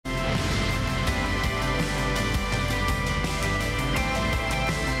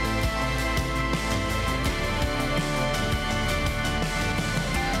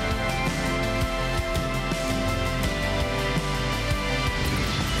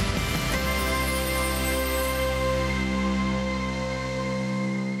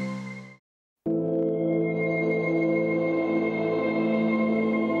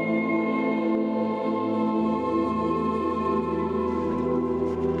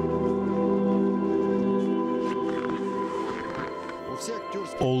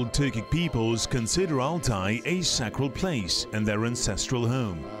All Turkic peoples consider Altai a sacral place and their ancestral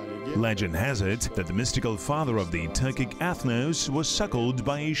home. Legend has it that the mystical father of the Turkic ethnos was suckled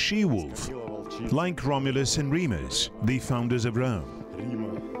by a she-wolf, like Romulus and Remus, the founders of Rome.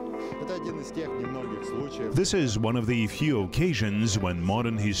 This is one of the few occasions when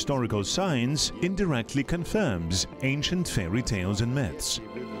modern historical science indirectly confirms ancient fairy tales and myths.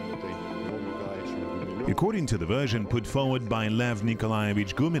 According to the version put forward by Lev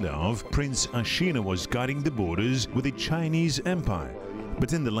Nikolaevich Gumilov, Prince Ashina was guarding the borders with the Chinese Empire.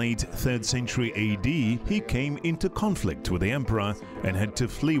 But in the late 3rd century AD, he came into conflict with the emperor and had to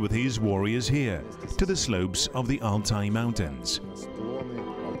flee with his warriors here, to the slopes of the Altai Mountains.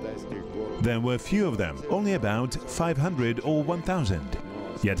 There were few of them, only about 500 or 1,000.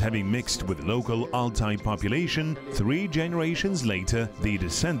 Yet having mixed with the local Altai population, 3 generations later, the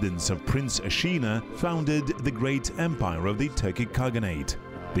descendants of Prince Ashina founded the great empire of the Turkic Khaganate,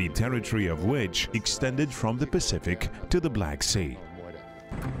 the territory of which extended from the Pacific to the Black Sea.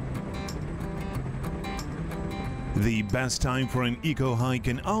 The best time for an eco-hike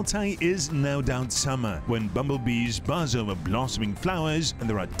in Altai is no doubt summer, when bumblebees buzz over blossoming flowers and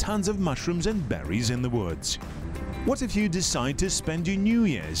there are tons of mushrooms and berries in the woods. What if you decide to spend your New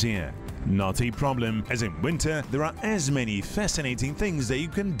Year's here? Not a problem, as in winter there are as many fascinating things that you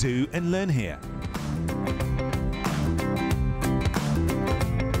can do and learn here.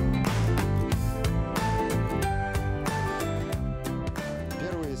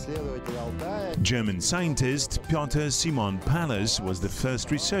 German scientist Piotr Simon Pallas was the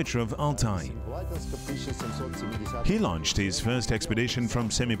first researcher of Altai. He launched his first expedition from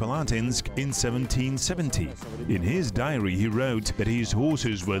Semipalatinsk in 1770. In his diary he wrote that his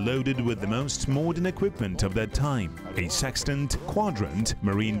horses were loaded with the most modern equipment of that time: a sextant, quadrant,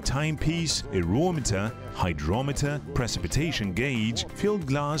 marine timepiece, aerometer, hydrometer, precipitation gauge, field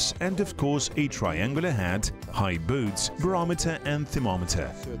glass and of course a triangular hat, high boots, barometer and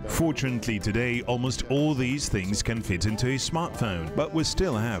thermometer. Fortunately today almost all these things can fit into a smartphone, but we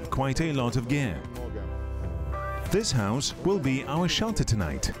still have quite a lot of gear. This house will be our shelter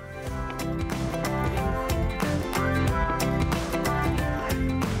tonight.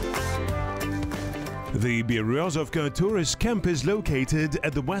 The Beryozovka tourist camp is located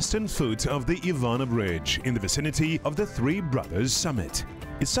at the western foot of the Ivana Bridge, in the vicinity of the Three Brothers Summit.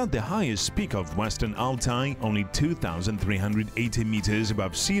 It's not the highest peak of Western Altai, only 2,380 meters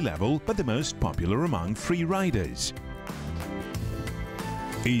above sea level, but the most popular among free riders.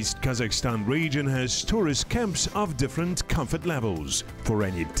 East Kazakhstan region has tourist camps of different comfort levels, for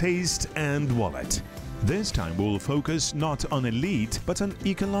any taste and wallet. This time we'll focus not on elite but on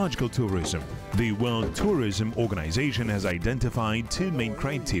ecological tourism. The World Tourism Organization has identified 2 main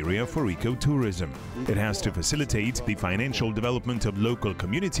criteria for ecotourism. It has to facilitate the financial development of local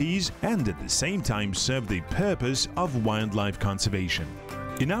communities and at the same time serve the purpose of wildlife conservation.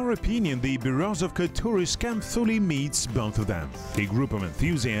 In our opinion, the Beryozovka tourist camp fully meets both of them. A group of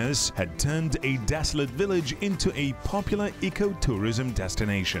enthusiasts had turned a desolate village into a popular ecotourism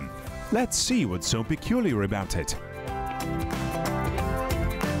destination. Let's see what's so peculiar about it.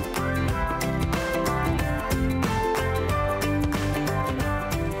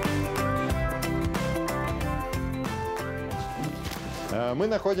 Мы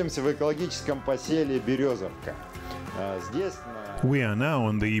находимся в экологическом поселе Березовка. Здесь We are now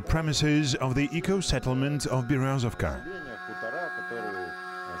on the premises of the eco-settlement of Beryozovka.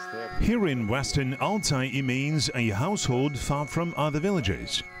 Here in Western Altai it means a household far from other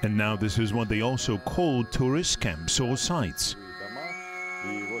villages. And now this is what they also call tourist camps or sites.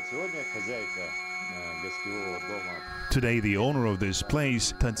 Today the owner of this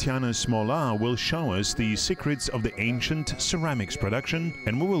place, Tatiana Smola, will show us the secrets of the ancient ceramics production,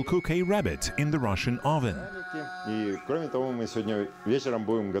 and we will cook a rabbit in the Russian oven. И кроме того, мы сегодня вечером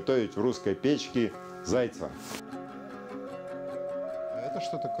будем готовить в русской печке зайца. Это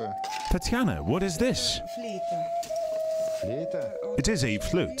что такое? Tatiana, what is this? Флейта. It is a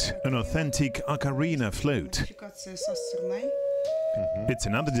flute, an authentic ocarina flute. Its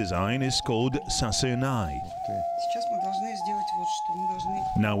another design is called sasernai.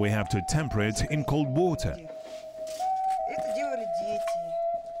 Now we have to temper it in cold water.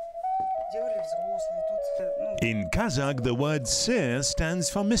 In Kazakh, the word sir stands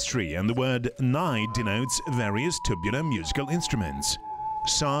for mystery and the word nai denotes various tubular musical instruments.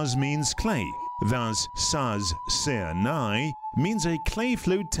 Saz means clay. Thus, saz ser nai means a clay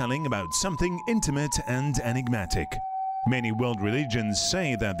flute telling about something intimate and enigmatic. Many world religions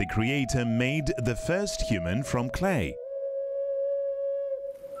say that the Creator made the first human from clay.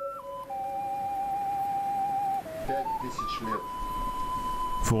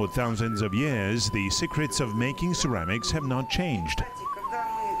 For thousands of years, the secrets of making ceramics have not changed.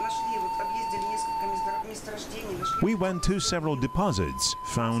 We went to several deposits,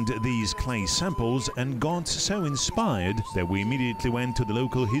 found these clay samples and got so inspired that we immediately went to the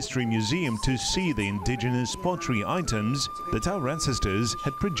local history museum to see the indigenous pottery items that our ancestors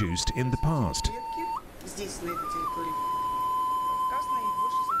had produced in the past.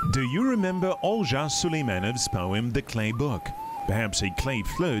 Do you remember Olja Suleymanov's poem The Clay Book? Perhaps a clay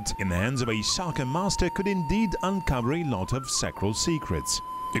flute in the hands of a soccer master could indeed uncover a lot of sacral secrets.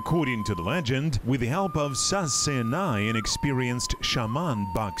 According to the legend, with the help of Saz-Senai, an experienced shaman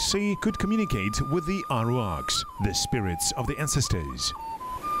Baxi could communicate with the Aruaks, the spirits of the ancestors.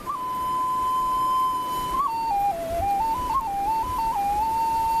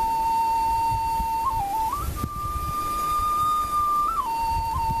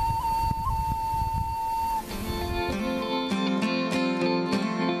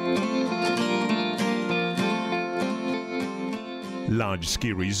 Large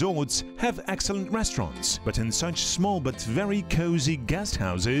ski resorts have excellent restaurants, but in such small but very cozy guest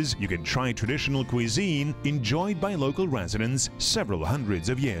houses, you can try traditional cuisine enjoyed by local residents several hundreds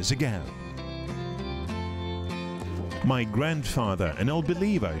of years ago. My grandfather, an old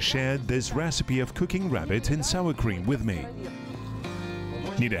believer, shared this recipe of cooking rabbit in sour cream with me.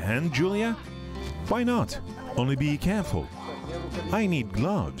 Need a hand, Julia? Why not? Only be careful. I need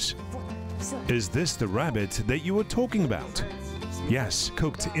gloves. Is this the rabbit that you were talking about? Yes,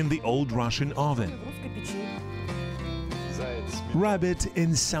 cooked in the old Russian oven. Rabbit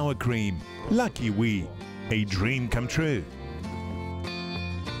in sour cream. Lucky we. A dream come true.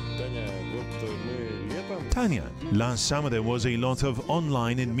 Tanya, last summer there was a lot of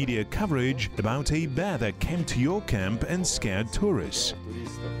online and media coverage about a bear that came to your camp and scared tourists.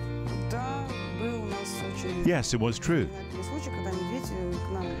 Yes, it was true.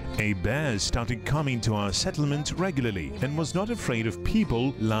 A bear started coming to our settlement regularly and was not afraid of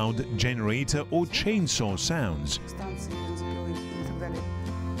people, loud generator or chainsaw sounds.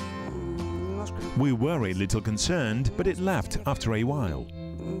 We were a little concerned, but it left after a while.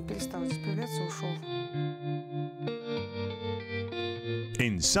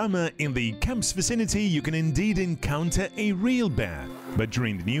 In summer, in the camp's vicinity, you can indeed encounter a real bear. But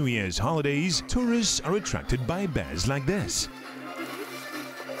during the New Year's holidays, tourists are attracted by bears like this.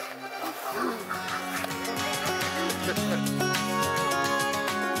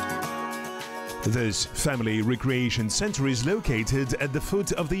 This family recreation center is located at the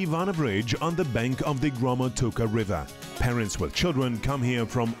foot of the Ivana Bridge on the bank of the Gromotuka River. Parents with children come here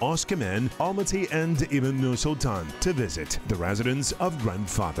from Oskamen, Almaty and even Nur Sultan to visit the residence of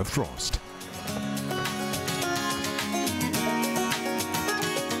Grandfather Frost.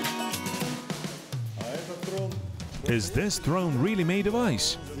 Is this throne really made of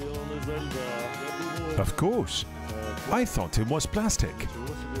ice? Of course. I thought it was plastic.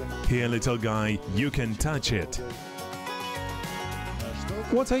 Here, little guy, you can touch it.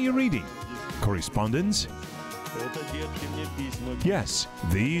 What are you reading? Correspondence? Yes,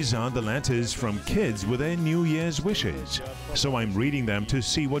 these are the letters from kids with their New Year's wishes. So I'm reading them to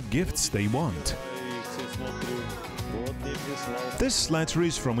see what gifts they want. This letter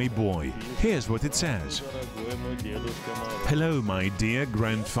is from a boy. Here's what it says. Hello, my dear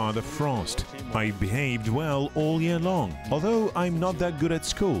Grandfather Frost. I behaved well all year long, although I'm not that good at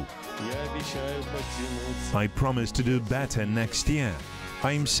school. I promise to do better next year.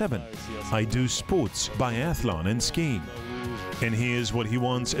 I'm 7. I do sports, biathlon and skiing. And here's what he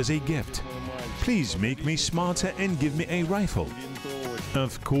wants as a gift. Please make me smarter and give me a rifle.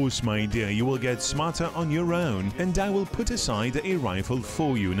 Of course, my dear, you will get smarter on your own, and I will put aside a rifle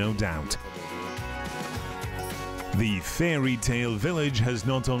for you, no doubt. The fairy tale village has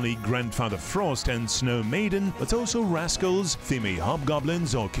not only Grandfather Frost and Snow Maiden, but also rascals, female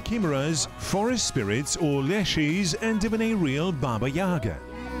hobgoblins or kikimeras, forest spirits or leshis, and even a real Baba Yaga.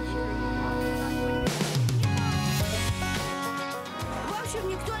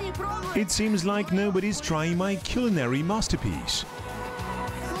 It seems like nobody's trying my culinary masterpiece.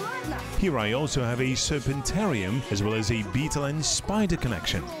 Here I also have a serpentarium as well as a beetle and spider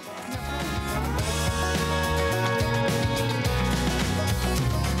collection.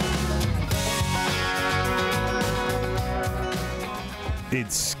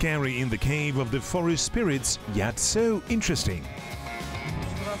 It's scary in the cave of the forest spirits, yet so interesting.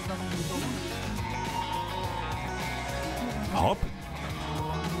 Hop.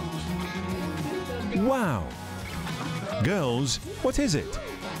 Wow! Girls, what is it?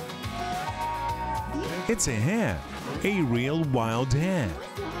 It's a hare, a real wild hare.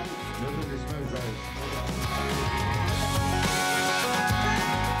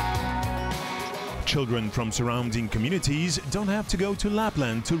 Children from surrounding communities don't have to go to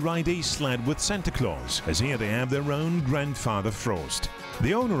Lapland to ride a sled with Santa Claus, as here they have their own Grandfather Frost.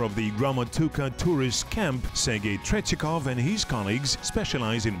 The owner of the Gromotuka tourist camp, Sergei Tretyakov, and his colleagues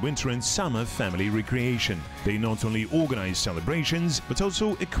specialize in winter and summer family recreation. They not only organize celebrations, but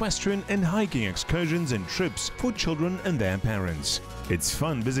also equestrian and hiking excursions and trips for children and their parents. It's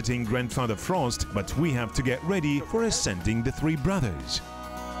fun visiting Grandfather Frost, but we have to get ready for ascending the Three Brothers.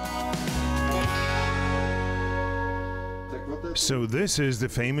 So this is the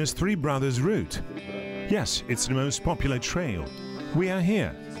famous Three Brothers route. Yes, it's the most popular trail. We are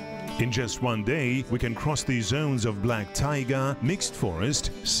here. In just one day, we can cross the zones of black taiga, mixed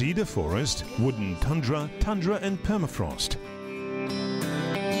forest, cedar forest, wooden tundra, tundra and permafrost.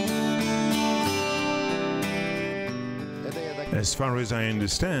 As far as I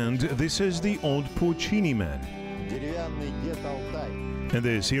understand, this is the old Porcini man. And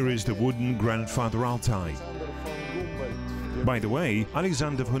this here is the wooden Grandfather Altai. By the way,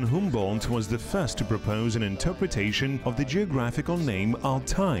 Alexander von Humboldt was the first to propose an interpretation of the geographical name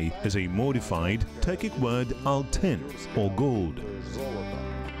Altai as a modified Turkic word altin, or gold.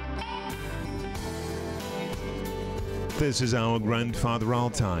 This is our Grandfather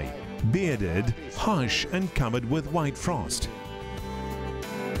Altai, bearded, harsh and covered with white frost.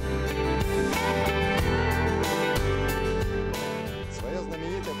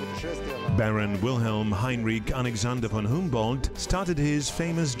 Baron Wilhelm Heinrich Alexander von Humboldt started his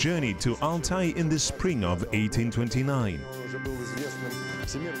famous journey to Altai in the spring of 1829.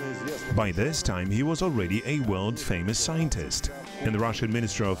 By this time, he was already a world-famous scientist, and the Russian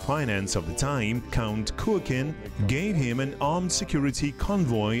Minister of Finance of the time, Count Kurkin, gave him an armed security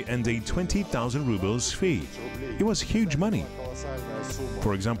convoy and a 20,000 rubles fee. It was huge money.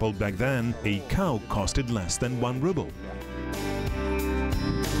 For example, back then, a cow costed less than 1 ruble.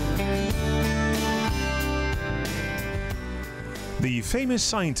 The famous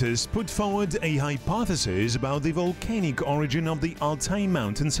scientist put forward a hypothesis about the volcanic origin of the Altai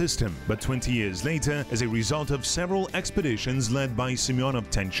mountain system, but 20 years later, as a result of several expeditions led by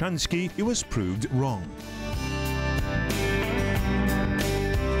Semyonov-Tenchansky, it was proved wrong.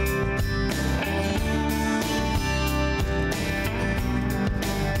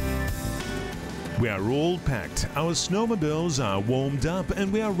 We are all packed, our snowmobiles are warmed up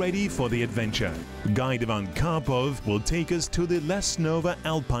and we are ready for the adventure. Guide Ivan Karpov will take us to the Lesnova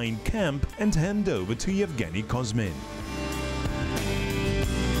Alpine Camp and hand over to Yevgeny Kozmin.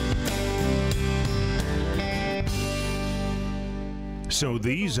 So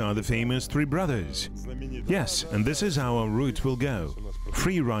these are the famous Three Brothers. Yes, and this is how our route will go.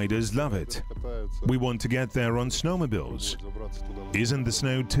 Free riders love it. We want to get there on snowmobiles. Isn't the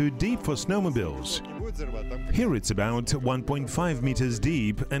snow too deep for snowmobiles? Here it's about 1.5 meters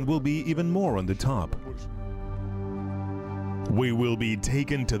deep and will be even more on the top. We will be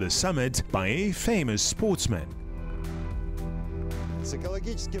taken to the summit by a famous sportsman.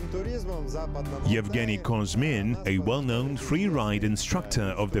 Yevgeny Kozmin, a well-known freeride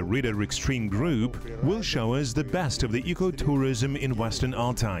instructor of the Ritter Extreme Group, will show us the best of the ecotourism in Western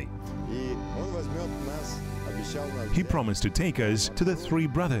Altai. He promised to take us to the Three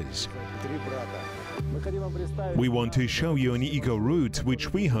Brothers. We want to show you an eco route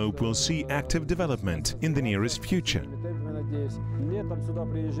which we hope will see active development in the nearest future.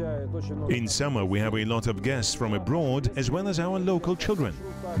 In summer, we have a lot of guests from abroad as well as our local children.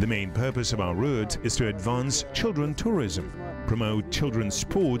 The main purpose of our route is to advance children tourism, promote children's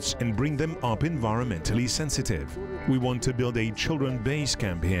sports and bring them up environmentally sensitive. We want to build a children base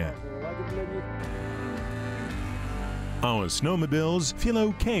camp here. Our snowmobiles feel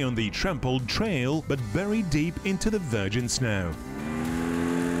okay on the trampled trail, but buried deep into the virgin snow.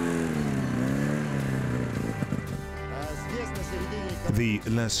 The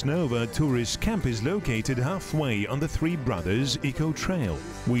Lesnova tourist camp is located halfway on the Three Brothers Eco Trail.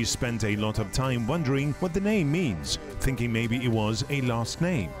 We spent a lot of time wondering what the name means, thinking maybe it was a last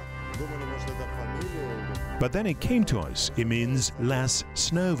name. But then it came to us, it means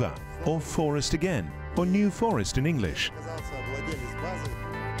Lesnova, or forest again, or new forest in English.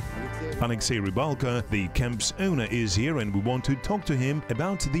 Alexei Rybalka, the camp's owner, is here and we want to talk to him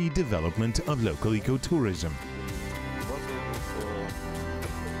about the development of local ecotourism.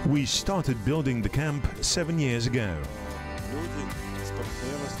 We started building the camp 7 years ago,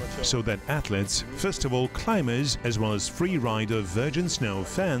 so that athletes, first of all climbers, as well as freerider virgin snow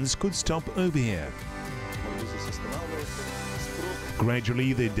fans could stop over here.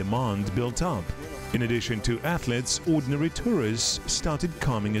 Gradually the demand built up. In addition to athletes, ordinary tourists started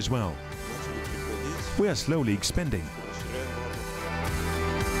coming as well. We are slowly expanding.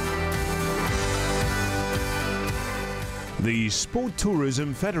 The Sport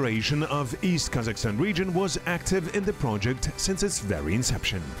Tourism Federation of East Kazakhstan region was active in the project since its very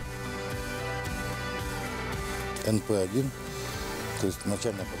inception.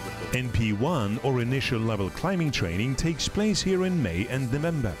 NP1 or initial level climbing training takes place here in May and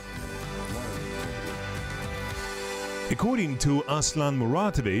November. According to Aslan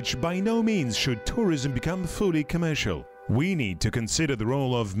Muratovich, by no means should tourism become fully commercial. We need to consider the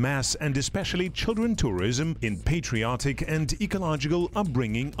role of mass and especially children tourism in patriotic and ecological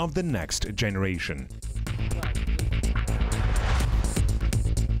upbringing of the next generation.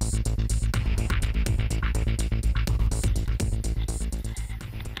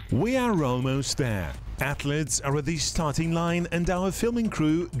 We are almost there. Athletes are at the starting line and our filming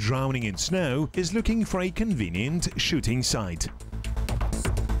crew, drowning in snow, is looking for a convenient shooting site.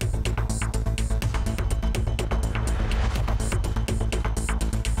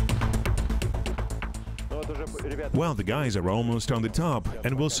 Well, the guys are almost on the top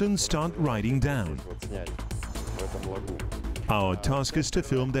and will soon start riding down. Our task is to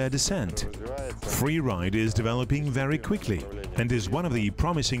film their descent. Freeride is developing very quickly and is one of the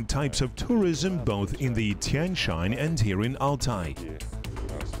promising types of tourism both in the Tian Shan and here in Altai.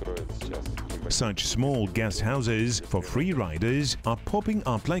 Such small guest houses for free riders are popping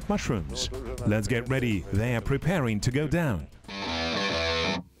up like mushrooms. Let's get ready, they are preparing to go down.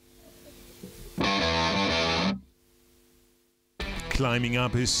 Climbing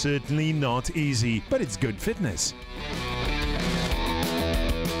up is certainly not easy, but it's good fitness.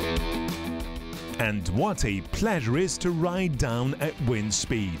 And what a pleasure it is to ride down at wind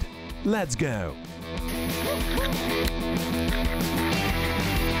speed. Let's go!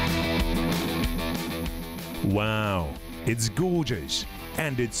 Wow, it's gorgeous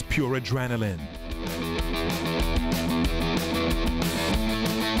and it's pure adrenaline.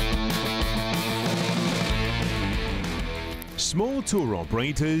 Small tour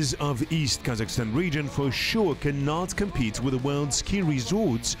operators of East Kazakhstan region for sure cannot compete with the world's ski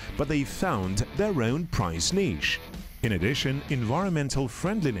resorts, but they found their own price niche. In addition, environmental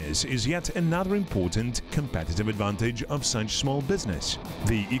friendliness is yet another important competitive advantage of such small business.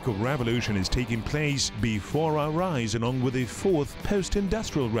 The eco-revolution is taking place before our eyes along with the fourth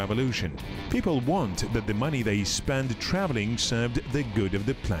post-industrial revolution. People want that the money they spend traveling served the good of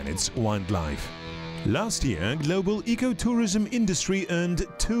the planet's wildlife. Last year, global ecotourism industry earned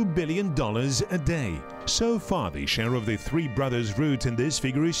 $2 billion a day. So far, the share of the Three Brothers route in this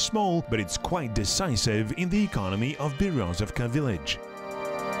figure is small, but it's quite decisive in the economy of Beryozovka village.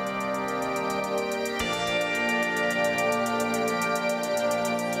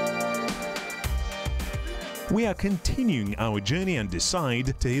 We are continuing our journey and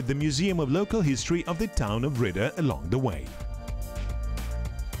decide to hit the Museum of Local History of the town of Rida along the way.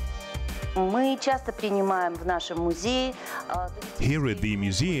 Мы часто принимаем в нашем музее. Here at the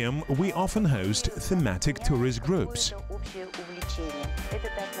museum, we often host thematic tourist groups.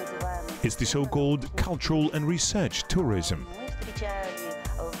 It's the so-called cultural and research tourism.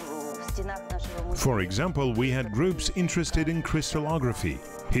 For example, we had groups interested in crystallography,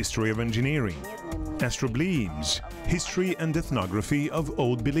 history of engineering, astroblemes, history and ethnography of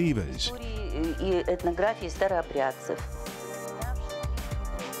old believers.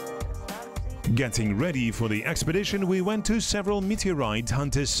 Getting ready for the expedition, we went to several meteorite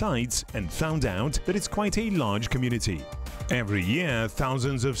hunter sites and found out that it's quite a large community. Every year,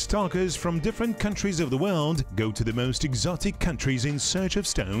 thousands of stalkers from different countries of the world go to the most exotic countries in search of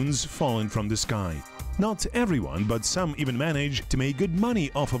stones fallen from the sky. Not everyone, but some even manage to make good money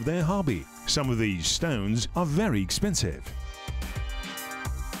off of their hobby. Some of these stones are very expensive.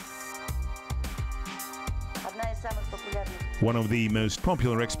 One of the most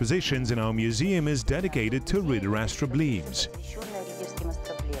popular expositions in our museum is dedicated to Rida astroblemes.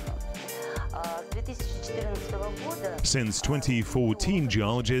 Since 2014,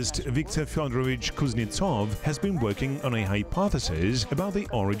 geologist Viktor Fyodorovich Kuznetsov has been working on a hypothesis about the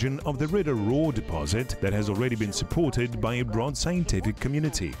origin of the Rida Raw deposit that has already been supported by a broad scientific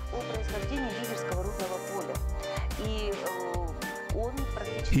community.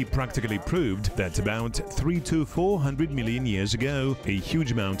 He practically proved that about 300 to 400 million years ago, a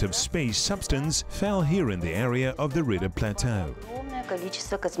huge amount of space substance fell here in the area of the Rida Plateau.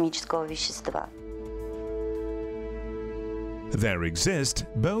 There exist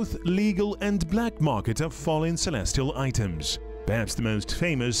both legal and black market of fallen celestial items. Perhaps the most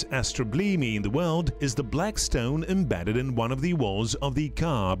famous astrobleme in the world is the black stone embedded in one of the walls of the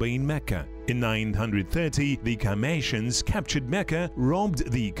Kaaba in Mecca. In 930, the Kamashans captured Mecca,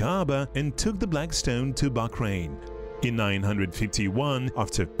 robbed the Kaaba and took the black stone to Bahrain. In 951,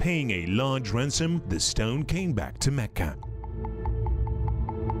 after paying a large ransom, the stone came back to Mecca.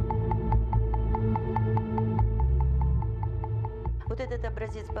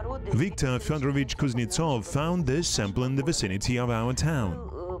 Viktor Fyodorovich Kuznetsov found this sample in the vicinity of our town.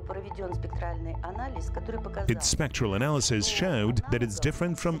 Its spectral analysis showed that it's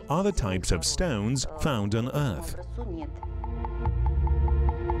different from other types of stones found on Earth.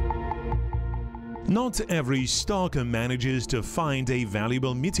 Not every stalker manages to find a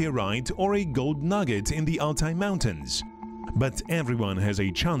valuable meteorite or a gold nugget in the Altai Mountains. But everyone has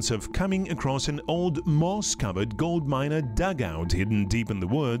a chance of coming across an old moss-covered gold miner dugout hidden deep in the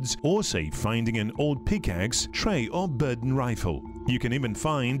woods, or say finding an old pickaxe, tray or burden rifle. You can even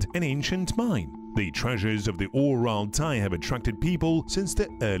find an ancient mine. The treasures of the Ore Altai have attracted people since the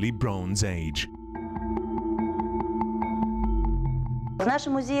early Bronze Age.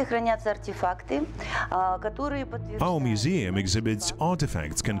 Our museum exhibits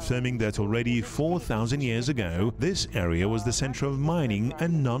artifacts confirming that already 4,000 years ago, this area was the center of mining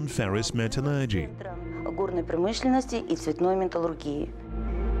and non-ferrous metallurgy.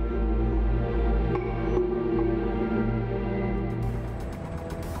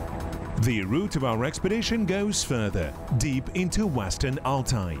 The route of our expedition goes further, deep into Western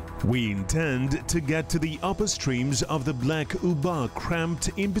Altai. We intend to get to the upper streams of the Black Uba cramped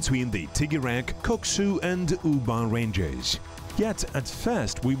in between the Tigirek, Koksu and Uba ranges. Yet at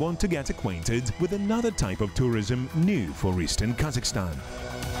first we want to get acquainted with another type of tourism new for Eastern Kazakhstan.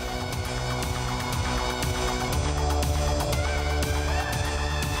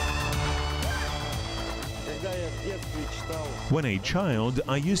 When a child,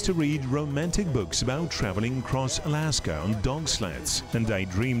 I used to read romantic books about traveling across Alaska on dog sleds, and I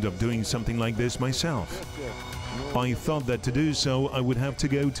dreamed of doing something like this myself. I thought that to do so I would have to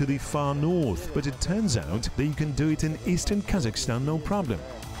go to the far north, but it turns out that you can do it in Eastern Kazakhstan no problem.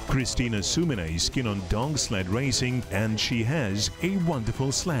 Kristina Sumina is keen on dog sled racing, and she has a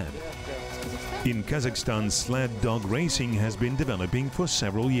wonderful sled. In Kazakhstan, sled dog racing has been developing for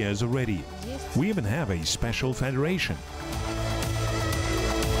several years already. We even have a special federation.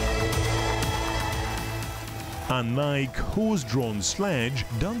 Unlike horse-drawn sledge,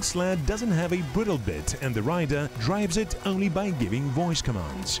 dog sled doesn't have a bridle bit and the rider drives it only by giving voice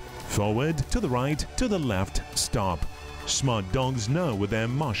commands. Forward, to the right, to the left, stop. Smart dogs know what their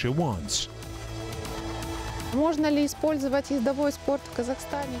marsha wants.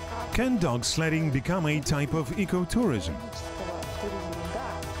 Can dog sledding become a type of ecotourism?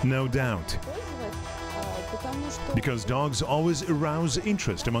 No doubt. Because dogs always arouse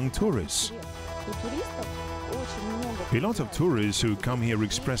interest among tourists. A lot of tourists who come here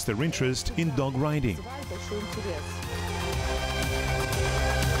express their interest in dog riding.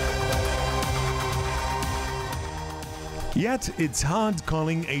 Yet it's hard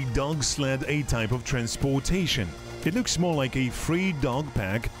calling a dog sled a type of transportation. It looks more like a free dog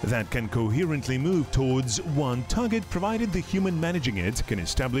pack that can coherently move towards one target, provided the human managing it can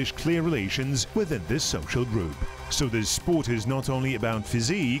establish clear relations within this social group. So this sport is not only about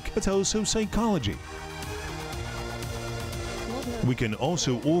physique, but also psychology. We can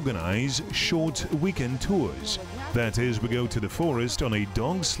also organize short weekend tours. That is, we go to the forest on a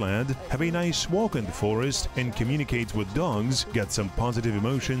dog sled, have a nice walk in the forest and communicate with dogs, get some positive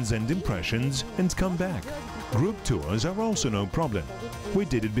emotions and impressions, and come back. Group tours are also no problem. We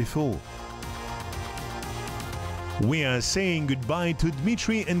did it before. We are saying goodbye to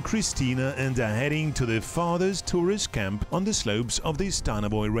Dmitry and Christina and are heading to the farthest tourist camp on the slopes of the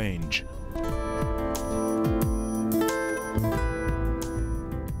Stanovoy range.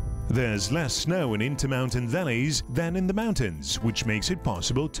 There's less snow in intermountain valleys than in the mountains, which makes it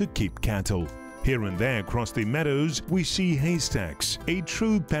possible to keep cattle. Here and there across the meadows we see haystacks, a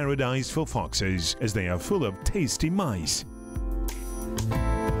true paradise for foxes, as they are full of tasty mice.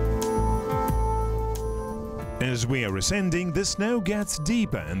 As we are ascending, the snow gets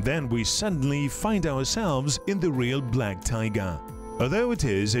deeper and then we suddenly find ourselves in the real Black Taiga. Although it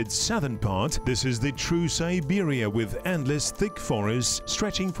is its southern part, this is the true Siberia with endless thick forests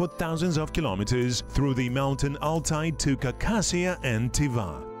stretching for thousands of kilometers through the mountain Altai to Khakassia and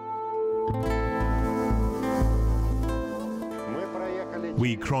Tiva.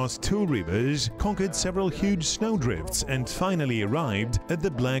 We crossed 2 rivers, conquered several huge snowdrifts and finally arrived at the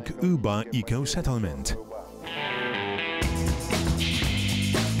Black Uba eco-settlement.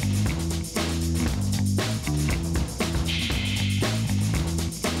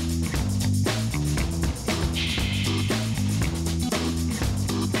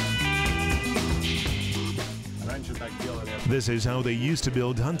 This is how they used to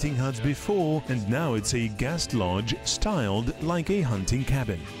build hunting huts before, and now it's a guest lodge styled like a hunting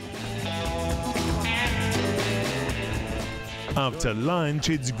cabin. After lunch,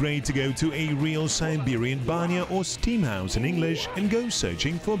 it's great to go to a real Siberian banya or steam house in English and go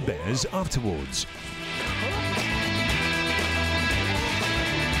searching for bears afterwards.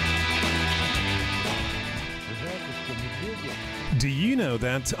 Do you know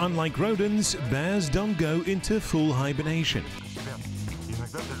that, unlike rodents, bears don't go into full hibernation?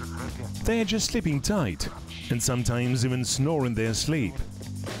 They're just sleeping tight, and sometimes even snore in their sleep.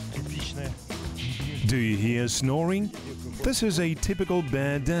 Do you hear snoring? This is a typical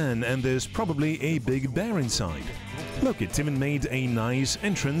bear den, and there's probably a big bear inside. Look, it's even made a nice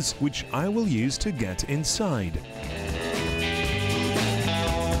entrance, which I will use to get inside.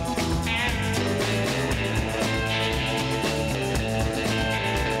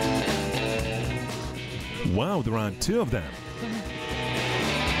 Wow, there are two of them.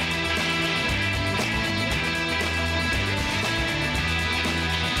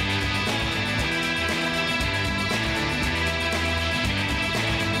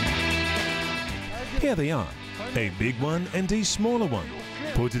 Here they are, a big one and a smaller one.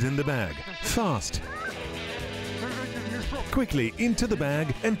 Put it in the bag, fast. Quickly into the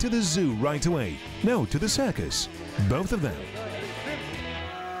bag and to the zoo right away. No, to the circus, both of them.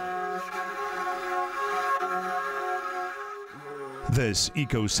 This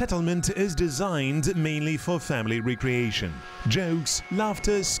eco-settlement is designed mainly for family recreation. Jokes,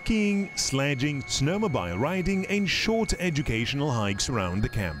 laughter, skiing, sledging, snowmobile riding and short educational hikes around the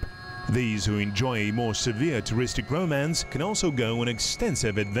camp. These who enjoy a more severe touristic romance can also go on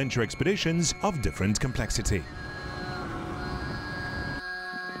extensive adventure expeditions of different complexity.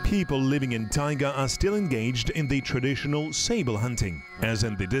 People living in taiga are still engaged in the traditional sable hunting. As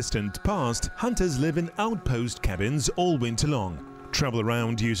in the distant past, hunters live in outpost cabins all winter long, travel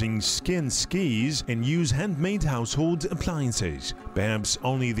around using skin skis and use handmade household appliances. Perhaps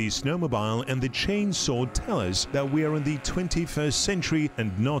only the snowmobile and the chainsaw tell us that we are in the 21st century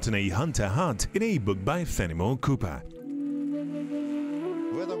and not in a hunter hut in a book by Fenimore Cooper.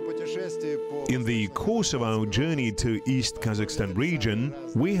 In the course of our journey to East Kazakhstan region,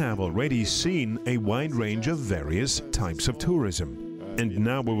 we have already seen a wide range of various types of tourism. And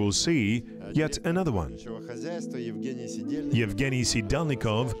now we will see yet another one. Yevgeny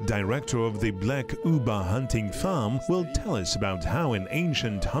Sidalnikov, director of the Black Uba hunting farm, will tell us about how an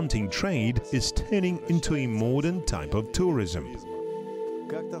ancient hunting trade is turning into a modern type of tourism.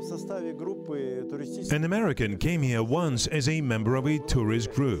 An American came here once as a member of a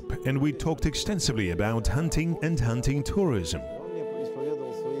tourist group, and we talked extensively about hunting and hunting tourism.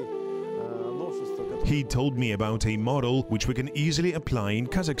 He told me about a model which we can easily apply in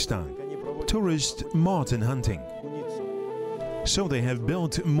Kazakhstan: tourist marten hunting. So they have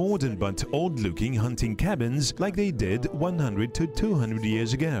built modern but old-looking hunting cabins like they did 100 to 200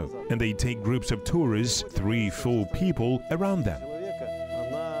 years ago, and they take groups of tourists, 3-4 people, around them.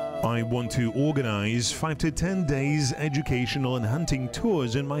 I want to organize 5 to 10 days educational and hunting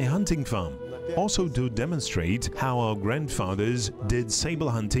tours in my hunting farm, also to demonstrate how our grandfathers did sable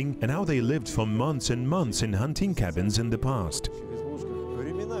hunting and how they lived for months and months in hunting cabins in the past.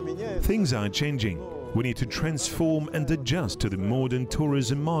 Things are changing. We need to transform and adjust to the modern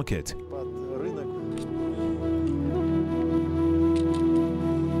tourism market.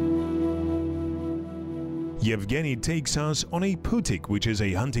 Yevgeny takes us on a putik, which is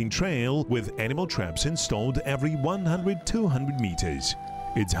a hunting trail with animal traps installed every 100-200 meters.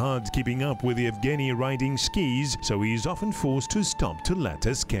 It's hard keeping up with Yevgeny riding skis, so he is often forced to stop to let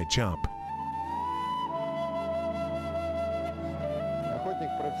us catch up.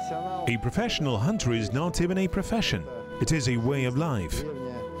 A professional hunter is not even a profession. It is a way of life.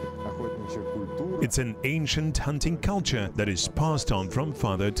 It's an ancient hunting culture that is passed on from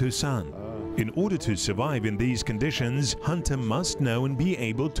father to son. In order to survive in these conditions, hunter must know and be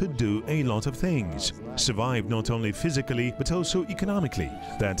able to do a lot of things. Survive not only physically but also economically.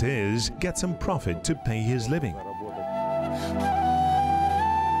 That is, get some profit to pay his living.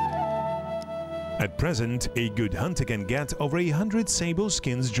 At present, a good hunter can get over 100 sable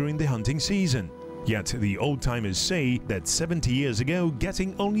skins during the hunting season. Yet the old-timers say that 70 years ago,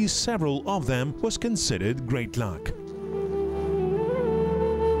 getting only several of them was considered great luck.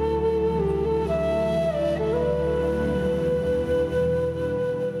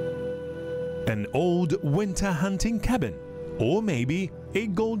 An old winter hunting cabin, or maybe a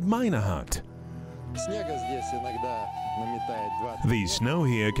gold miner hut. The snow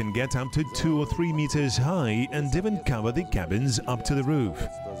here can get up to 2 or 3 meters high and even cover the cabins up to the roof.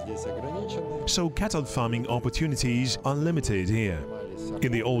 So cattle farming opportunities are limited here.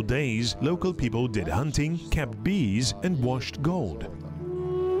 In the old days, local people did hunting, kept bees and washed gold.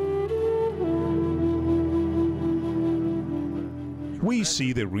 We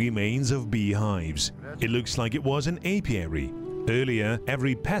see the remains of beehives. It looks like it was an apiary. Earlier,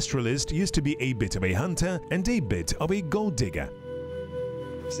 every pastoralist used to be a bit of a hunter and a bit of a gold digger.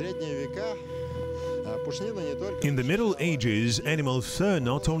 In the Middle Ages, animal fur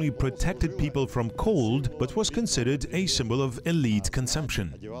not only protected people from cold, but was considered a symbol of elite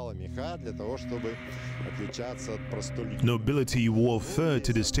consumption. Nobility wore fur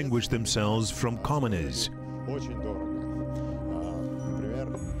to distinguish themselves from commoners.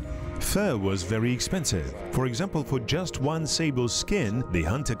 Fur was very expensive. For example, for just one sable skin, the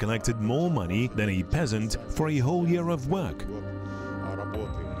hunter collected more money than a peasant for a whole year of work.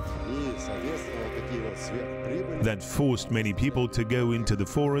 That forced many people to go into the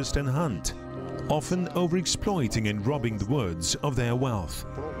forest and hunt, often overexploiting and robbing the woods of their wealth.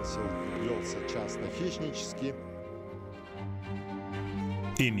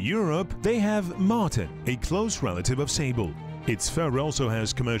 In Europe, they have marten, a close relative of sable. Its fur also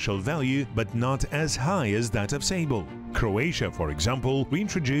has commercial value, but not as high as that of sable. Croatia, for example,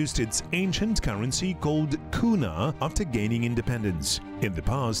 reintroduced its ancient currency called kuna after gaining independence. In the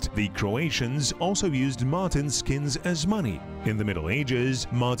past, the Croatians also used marten skins as money. In the Middle Ages,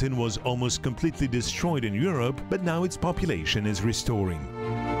 marten was almost completely destroyed in Europe, but now its population is restoring.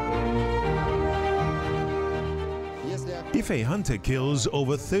 If a hunter kills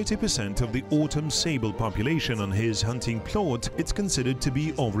over 30% of the autumn sable population on his hunting plot, it's considered to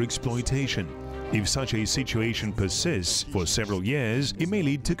be overexploitation. If such a situation persists for several years, it may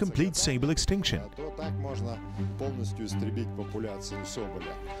lead to complete sable extinction.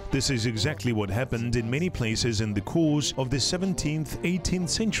 This is exactly what happened in many places in the course of the 17th, 18th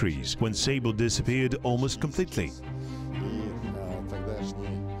centuries, when sable disappeared almost completely.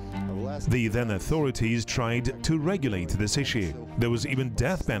 The then authorities tried to regulate this issue. There was even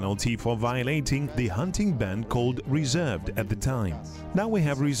death penalty for violating the hunting ban called reserved at the time. Now we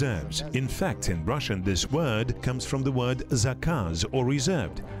have reserves. In fact, in Russian this word comes from the word zakaz or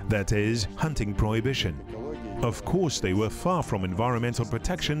reserved, that is, hunting prohibition. Of course, they were far from environmental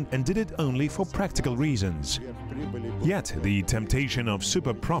protection and did it only for practical reasons. Yet, the temptation of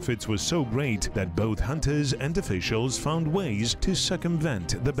super profits was so great that both hunters and officials found ways to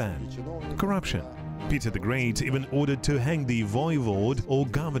circumvent the ban. Corruption. Peter the Great even ordered to hang the voivode, or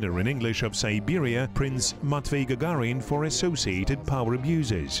governor in English, of Siberia, Prince Matvei Gagarin, for associated power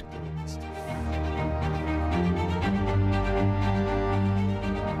abuses.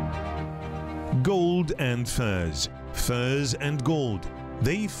 Gold and furs. Furs and gold.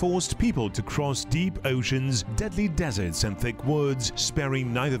 They forced people to cross deep oceans, deadly deserts and thick woods,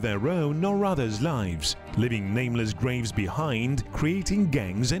 sparing neither their own nor others' lives, leaving nameless graves behind, creating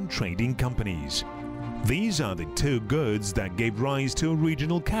gangs and trading companies. These are the two goods that gave rise to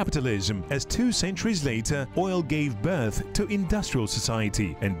regional capitalism, as 2 centuries later, oil gave birth to industrial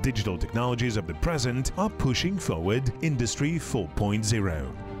society, and digital technologies of the present are pushing forward Industry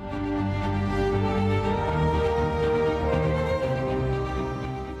 4.0.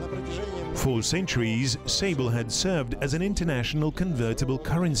 For centuries, sable had served as an international convertible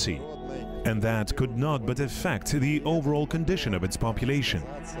currency, and that could not but affect the overall condition of its population.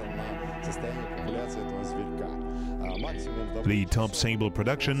 The top sable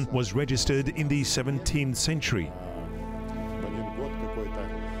production was registered in the 17th century.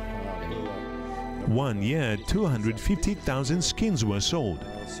 One year, 250,000 skins were sold.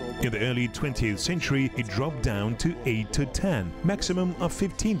 In the early 20th century, it dropped down to 8 to 10, maximum of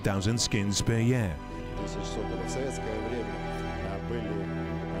 15,000 skins per year.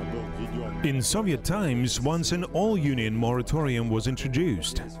 In Soviet times, once an all-union moratorium was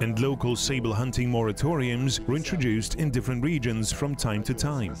introduced, and local sable hunting moratoriums were introduced in different regions from time to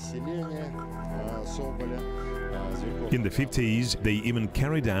time. In the 50s, they even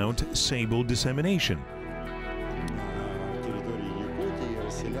carried out sable dissemination.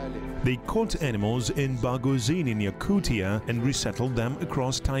 They caught animals in Barguzin in Yakutia and resettled them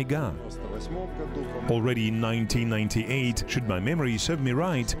across taiga. Already in 1998, should my memory serve me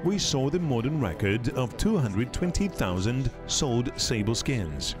right, we saw the modern record of 220,000 sold sable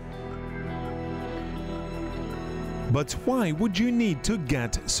skins. But why would you need to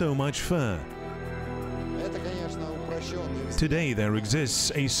get so much fur? Today there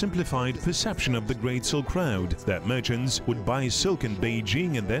exists a simplified perception of the Great Silk Road, that merchants would buy silk in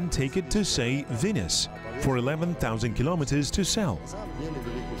Beijing and then take it to, say, Venice, for 11,000 kilometers to sell.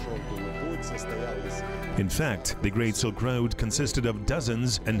 In fact, the Great Silk Road consisted of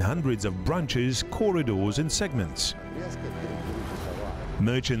dozens and hundreds of branches, corridors and segments.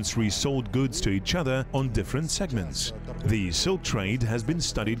 Merchants resold goods to each other on different segments. The silk trade has been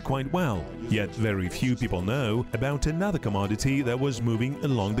studied quite well, yet very few people know about another commodity that was moving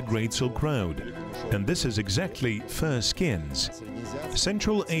along the Great Silk Road. And this is exactly fur skins.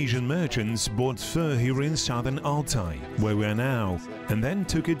 Central Asian merchants bought fur here in southern Altai, where we are now, and then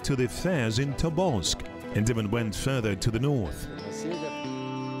took it to the fairs in Tobolsk, and even went further to the north.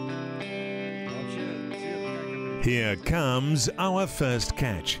 Here comes our first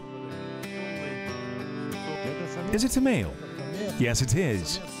catch. Is it a male? Yes, it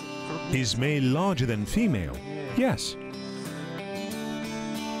is. Is male larger than female? Yes.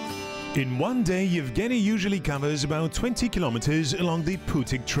 In one day, Yevgeny usually covers about 20 kilometers along the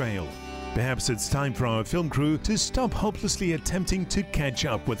Putik Trail. Perhaps it's time for our film crew to stop hopelessly attempting to catch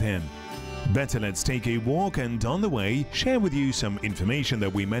up with him. Better let's take a walk and on the way share with you some information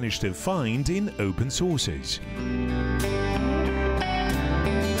that we managed to find in open sources.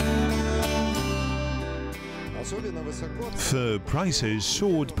 Fur prices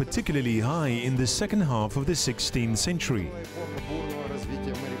soared particularly high in the second half of the 16th century.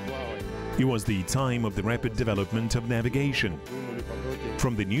 It was the time of the rapid development of navigation.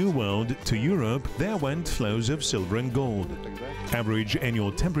 From the New World to Europe, there went flows of silver and gold. Average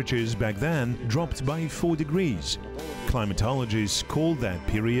annual temperatures back then dropped by 4 degrees. Climatologists called that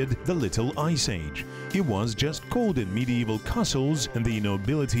period the Little Ice Age. It was just cold in medieval castles, and the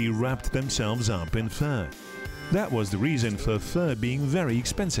nobility wrapped themselves up in fur. That was the reason for fur being very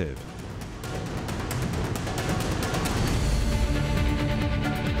expensive.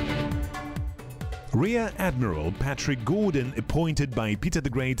 Rear Admiral Patrick Gordon, appointed by Peter the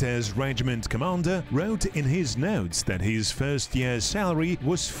Great as regiment commander, wrote in his notes that his first year's salary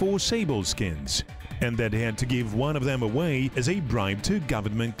was 4 sable skins, and that he had to give one of them away as a bribe to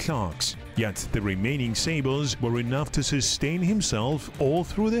government clerks. Yet the remaining sables were enough to sustain himself all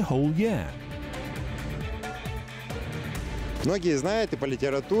through the whole year. Многие знают и по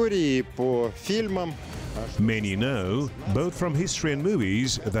литературе, и по фильмам. Many know, both from history and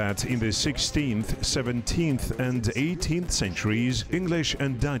movies, that in the 16th, 17th and 18th centuries, English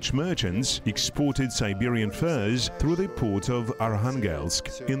and Dutch merchants exported Siberian furs through the port of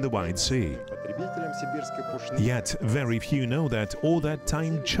Arkhangelsk in the White Sea. Yet very few know that all that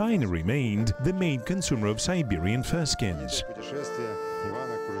time China remained the main consumer of Siberian fur skins.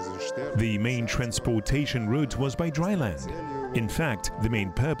 The main transportation route was by dry land. In fact, the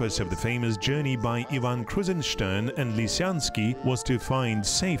main purpose of the famous journey by Ivan Krusenstern and Lysyansky was to find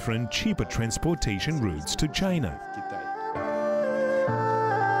safer and cheaper transportation routes to China.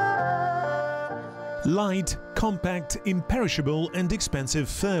 Light, compact, imperishable and expensive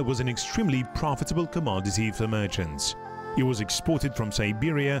fur was an extremely profitable commodity for merchants. It was exported from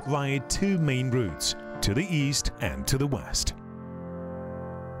Siberia via 2 main routes, to the east and to the west.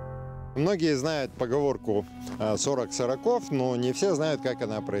 Многие знают поговорку 40 сороков, но не все знают, как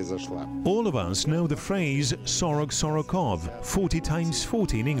она произошла. All of us know the phrase Sorok Sorokov, 40 times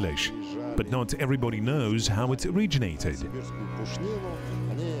 40 in English, but not everybody knows how it originated.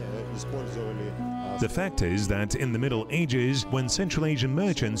 The fact is that in the Middle Ages, when Central Asian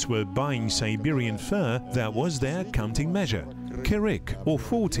merchants were buying Siberian fur, that was their counting measure, kirik or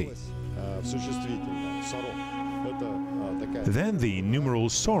 40. Then the numeral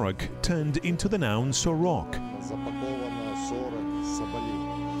sorok turned into the noun sorok.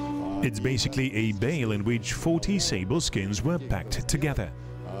 It's basically a bale in which 40 sable skins were packed together.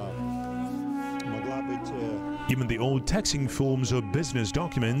 Even the old taxing forms or business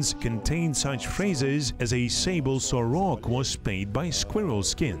documents contain such phrases as a sable sorok was paid by squirrel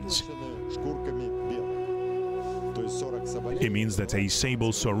skins. It means that a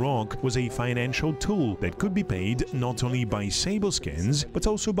sable sorok was a financial tool that could be paid not only by sable skins, but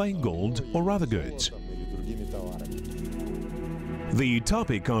also by gold or other goods. The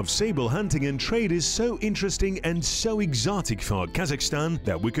topic of sable hunting and trade is so interesting and so exotic for Kazakhstan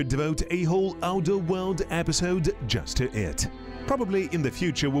that we could devote a whole Outdoor World episode just to it. Probably in the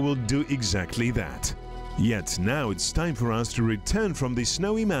future we will do exactly that. Yet now it's time for us to return from the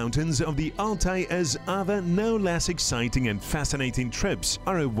snowy mountains of the Altai, as other no less exciting and fascinating trips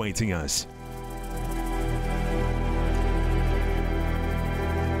are awaiting us.